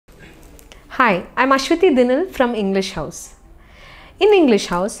Hi, I'm Ashwathy Dinil from English House. In English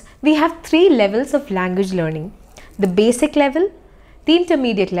House, we have 3 levels of language learning: the basic level, the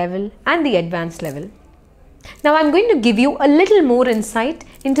intermediate level, and the advanced level. Now I'm going to give you a little more insight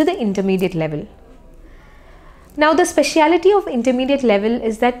into the intermediate level. Now the speciality of intermediate level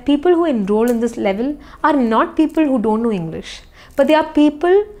is that people who enroll in this level are not people who don't know English, but they are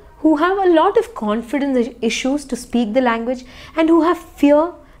people who have a lot of confidence issues to speak the language and who have fear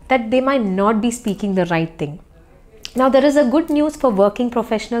that they might not be speaking the right thing. Now there is a good news for working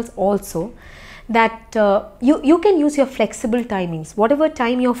professionals also, that you can use your flexible timings. Whatever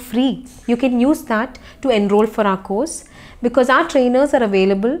time you're free, you can use that to enroll for our course, because our trainers are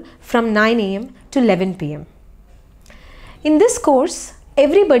available from 9 AM to 11 PM. In this course,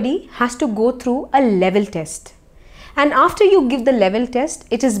 everybody has to go through a level test. And after you give the level test,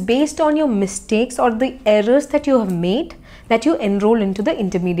 it is based on your mistakes or the errors that you have made that you enroll into the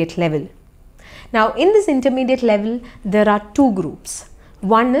intermediate level. Now in this intermediate level, there are 2 groups.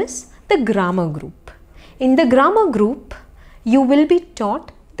 One is the grammar group. In the grammar group, you will be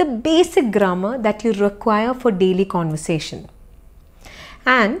taught the basic grammar that you require for daily conversation.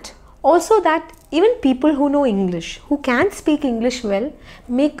 And also that even people who know English, who can speak English well,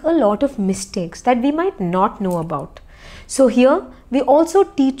 make a lot of mistakes that we might not know about. So here we also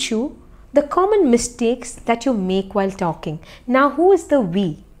teach you the common mistakes that you make while talking. Now who is the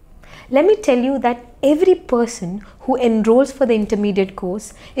we? Let me tell you that every person who enrolls for the intermediate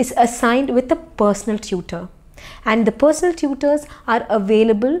course is assigned with a personal tutor. And the personal tutors are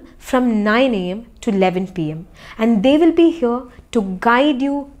available from 9 AM to 11 PM. And they will be here to guide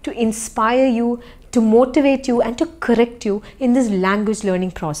you, to inspire you, to motivate you, and to correct you in this language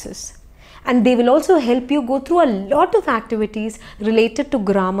learning process. And they will also help you go through a lot of activities related to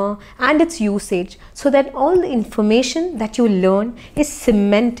grammar and its usage, so that all the information that you learn is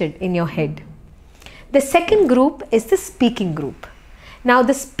cemented in your head. The second group is the speaking group. Now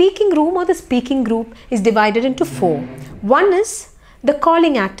the speaking room or the speaking group is divided into 4. One is the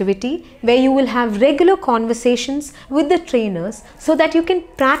calling activity, where you will have regular conversations with the trainers so that you can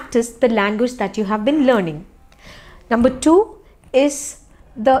practice the language that you have been learning. Number 2 is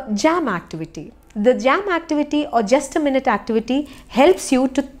the jam activity. The jam activity or just a minute activity helps you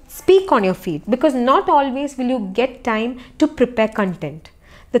to speak on your feet, because not always will you get time to prepare content.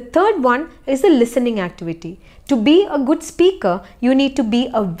 The third one is the listening activity. To be a good speaker, you need to be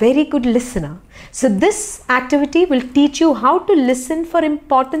a very good listener. So this activity will teach you how to listen for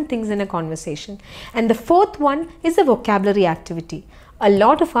important things in a conversation. And the fourth one is the vocabulary activity. A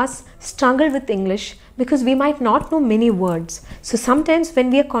lot of us struggle with English because we might not know many words. So sometimes when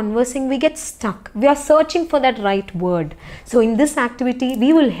we are conversing, we get stuck. We are searching for that right word. So in this activity,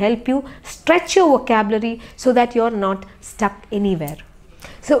 we will help you stretch your vocabulary so that you are not stuck anywhere.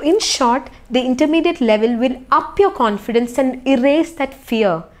 So in short, the intermediate level will up your confidence and erase that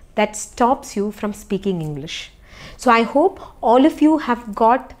fear that stops you from speaking English. So I hope all of you have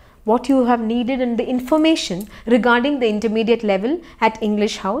got what you have needed and the information regarding the intermediate level at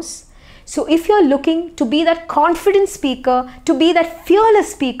English House. So if you are looking to be that confident speaker, to be that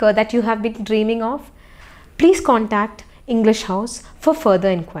fearless speaker that you have been dreaming of, please contact English House for further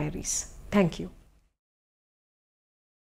inquiries. Thank you.